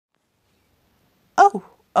Oh,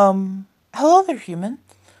 hello there, human.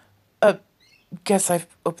 Uh, guess I've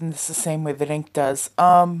opened this the same way that ink does.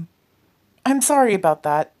 I'm sorry about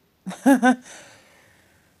that.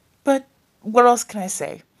 But what else can I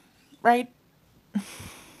say, right?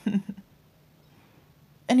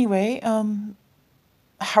 Anyway,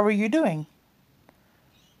 how are you doing?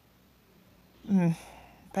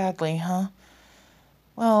 Badly, huh?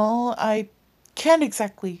 Well, I can't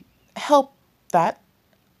exactly help that.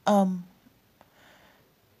 Um,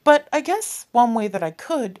 but I guess one way that I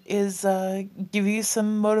could is, give you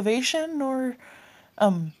some motivation or,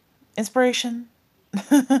 um, inspiration.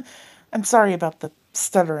 I'm sorry about the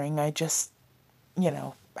stuttering. I just,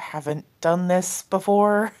 haven't done this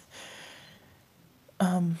before.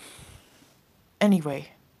 Anyway,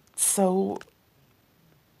 so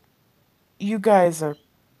you guys are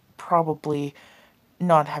probably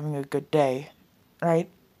not having a good day, right?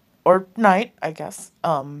 Or night, I guess.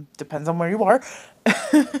 Depends on where you are.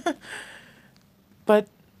 But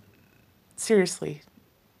seriously,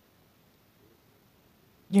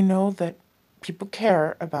 you know that people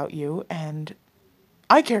care about you and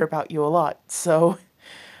I care about you a lot. So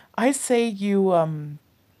I say you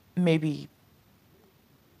maybe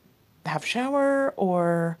have a shower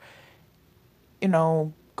or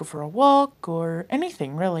go for a walk or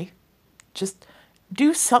anything really. Just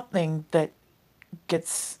do something that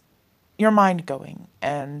gets your mind going.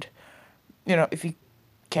 And, if you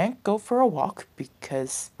can't go for a walk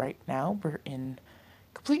because right now we're in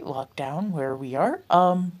complete lockdown where we are,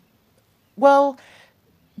 well,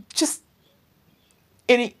 just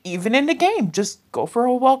even in the game, just go for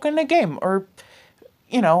a walk in the game. Or,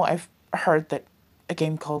 I've heard that a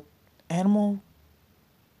game called Animal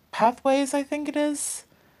Pathways, I think it is.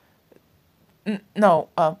 No,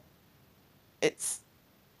 it's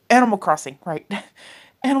Animal Crossing, right?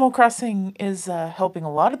 Animal Crossing is helping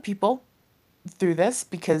a lot of people through this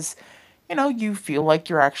because, you feel like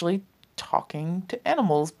you're actually talking to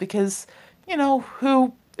animals because,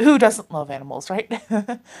 who doesn't love animals, right?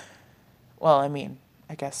 Well, I mean,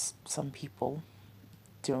 I guess some people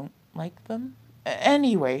don't like them.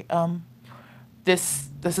 Anyway, this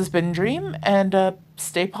has been Dream, and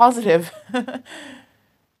stay positive.